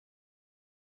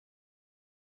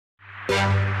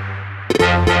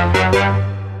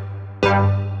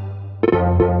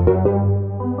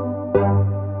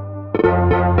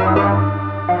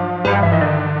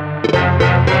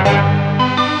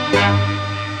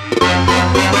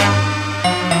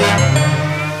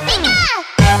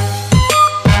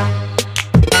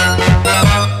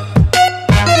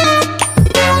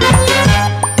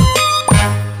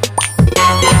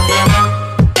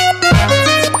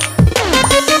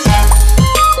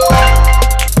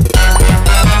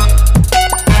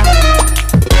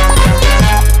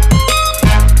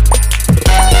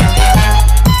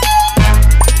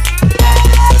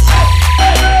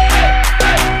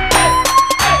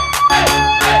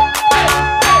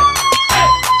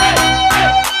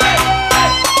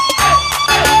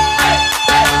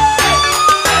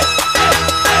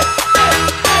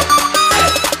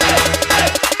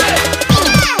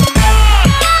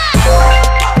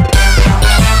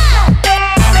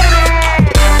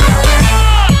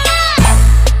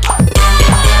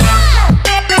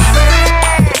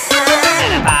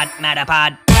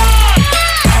Metapod.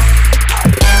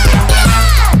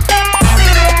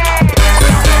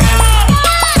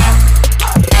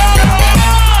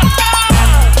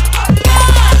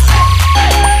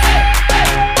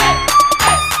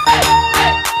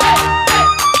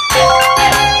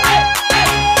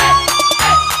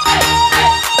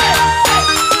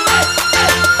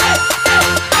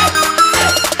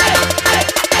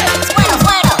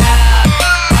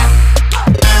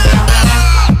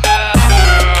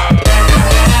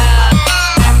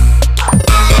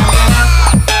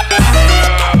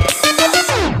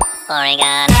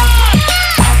 Oregon.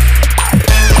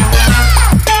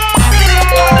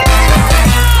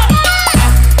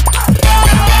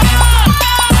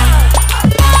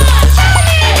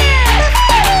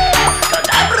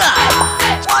 Cadabra!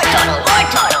 War turtle, war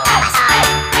turtle!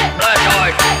 Black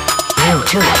You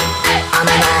too, on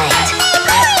my mind.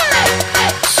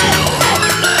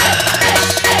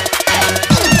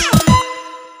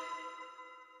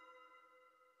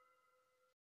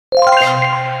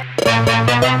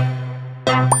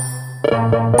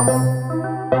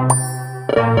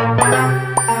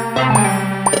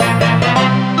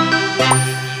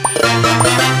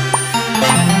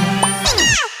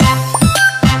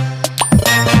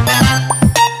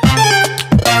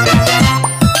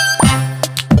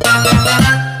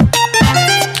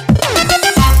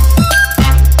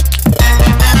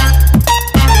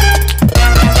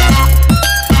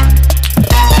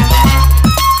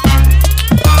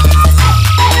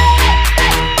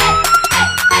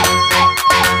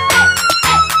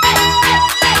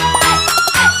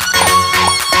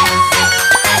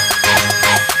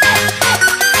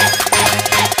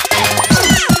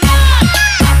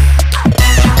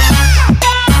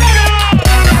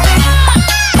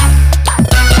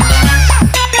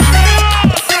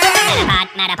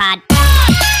 Metapod.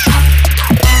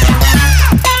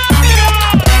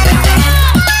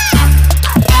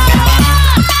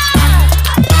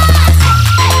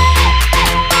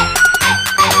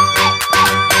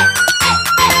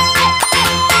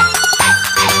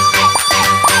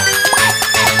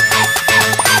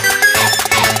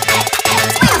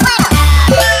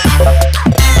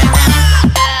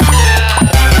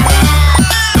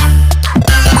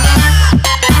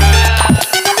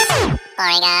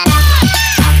 Oregon.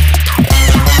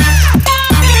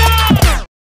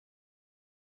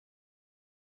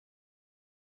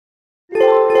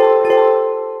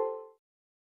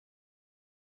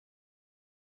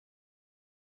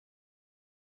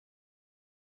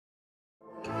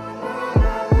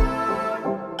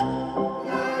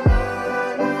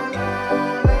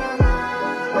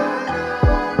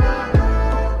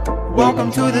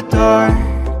 Welcome to the dark.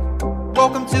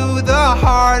 Welcome to the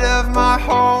heart of my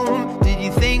home. Did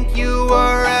you think you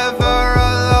were ever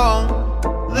alone?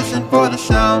 Listen for the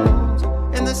sounds.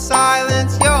 In the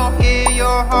silence you'll hear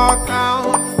your heart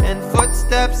pound, and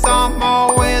footsteps I'm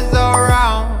always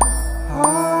around.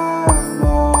 I'm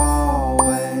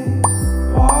always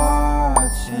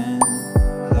watching,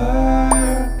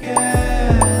 lurking.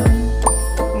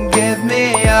 Give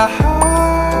me a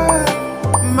heart.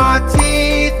 My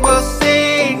teeth will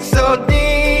sink so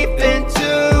deep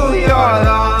into your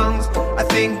lungs. I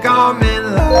think I'm in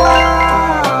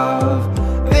love.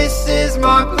 This is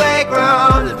my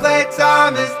playground, and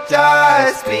playtime has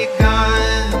just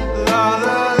begun. La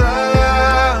la la.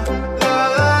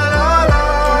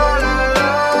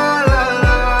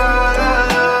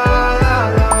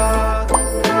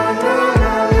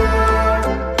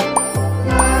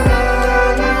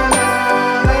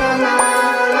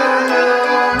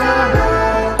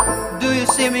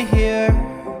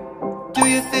 Do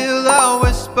you feel a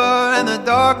whisper in the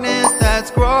darkness that that's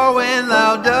growing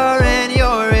louder in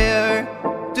your ear.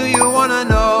 Do you wanna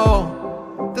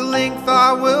know the length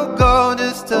I will go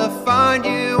just to find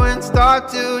you and start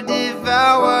to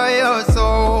devour your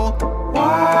soul?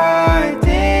 Why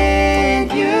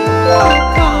did you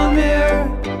come here?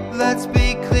 Let's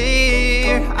be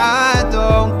clear, I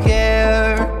don't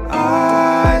care.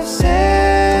 I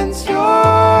sense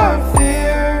your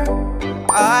fear.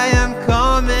 I am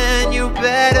coming, you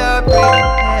better prepare.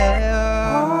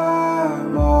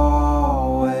 I'm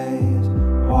always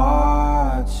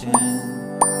watching,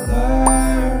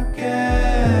 lurking.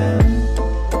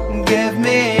 Give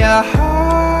me a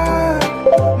heart,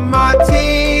 my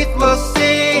teeth will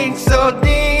sink so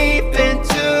deep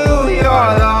into your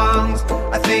lungs.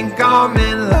 I think I'm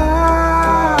in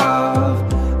love.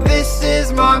 This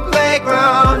is my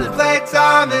playground and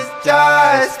playtime has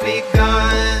just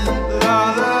begun. La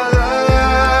la la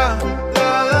la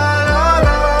la la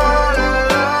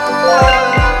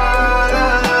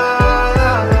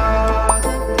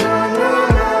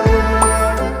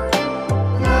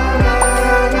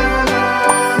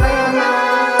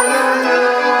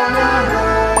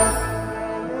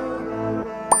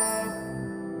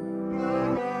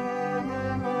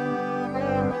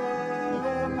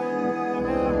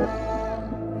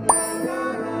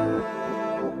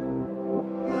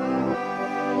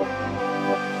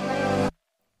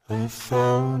I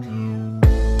found you.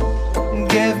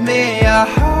 Give me a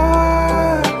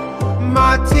heart,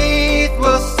 my teeth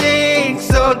will sink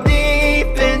so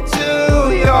deep into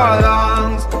your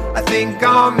lungs. I think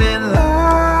I'm in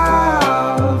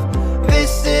love.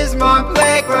 This is my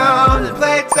playground and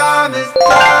playtime has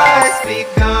just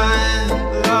begun.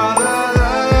 La la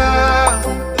la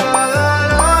la la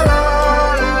la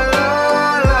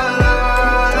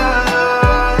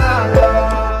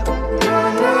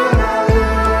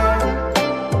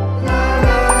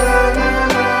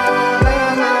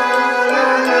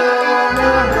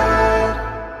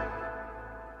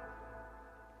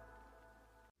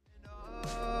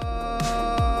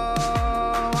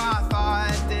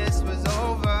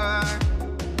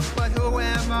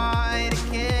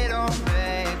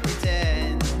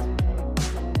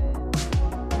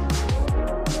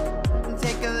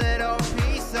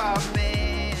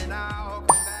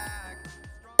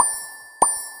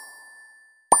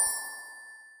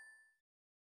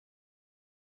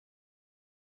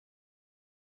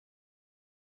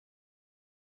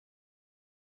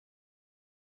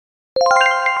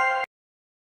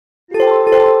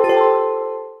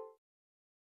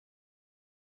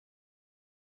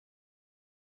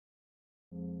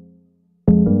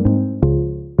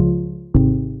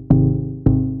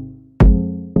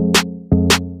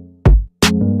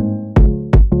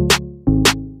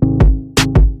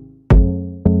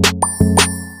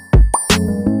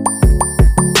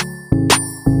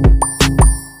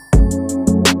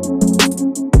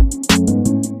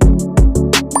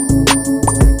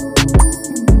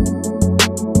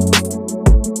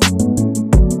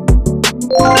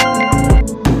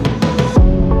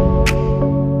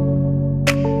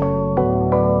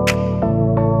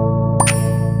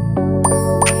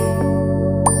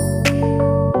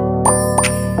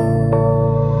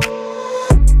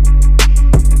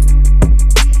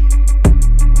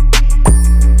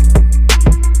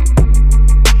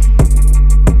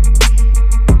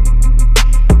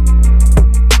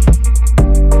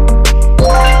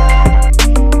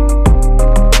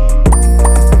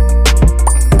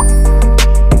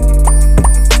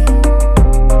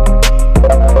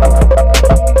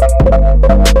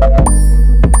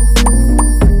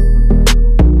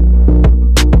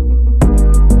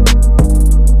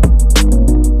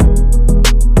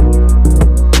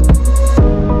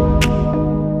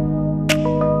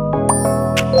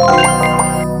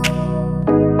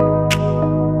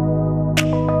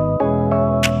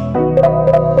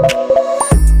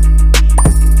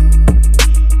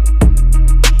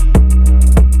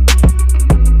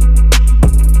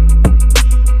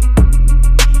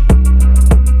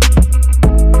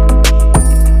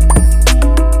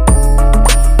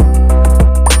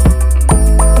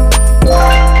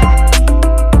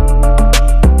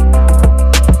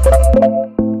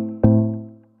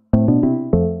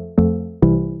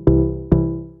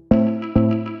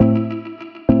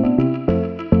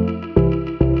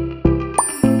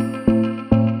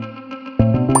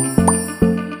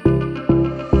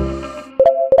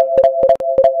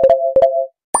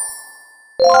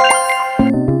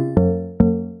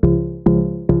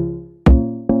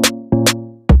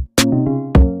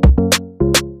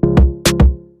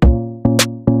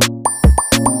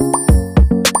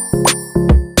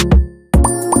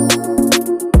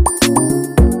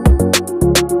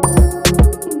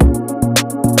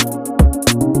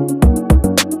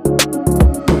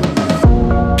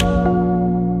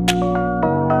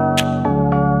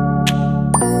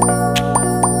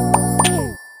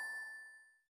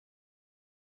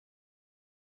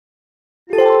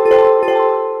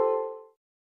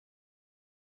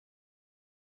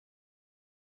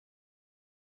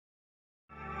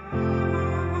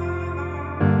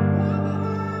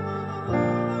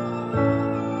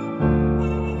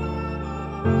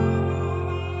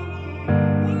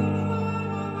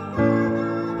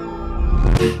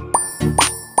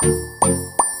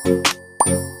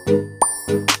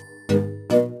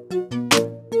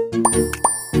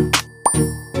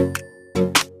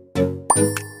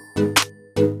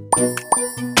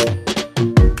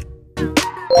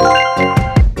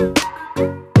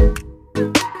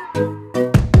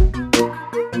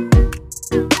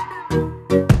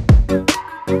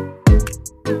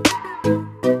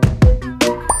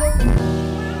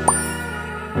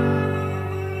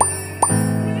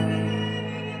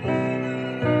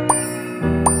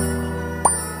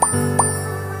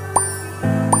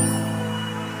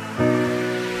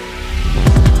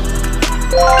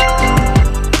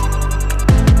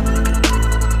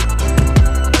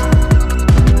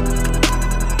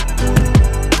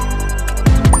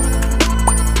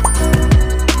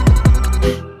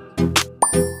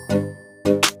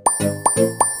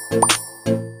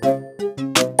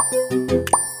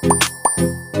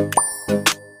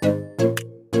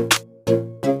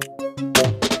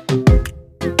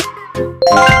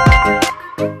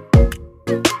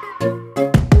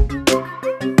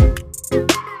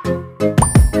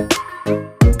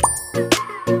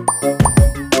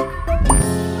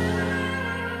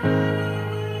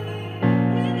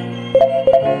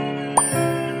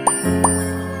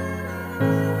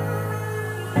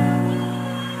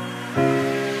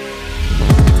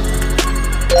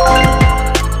Bye.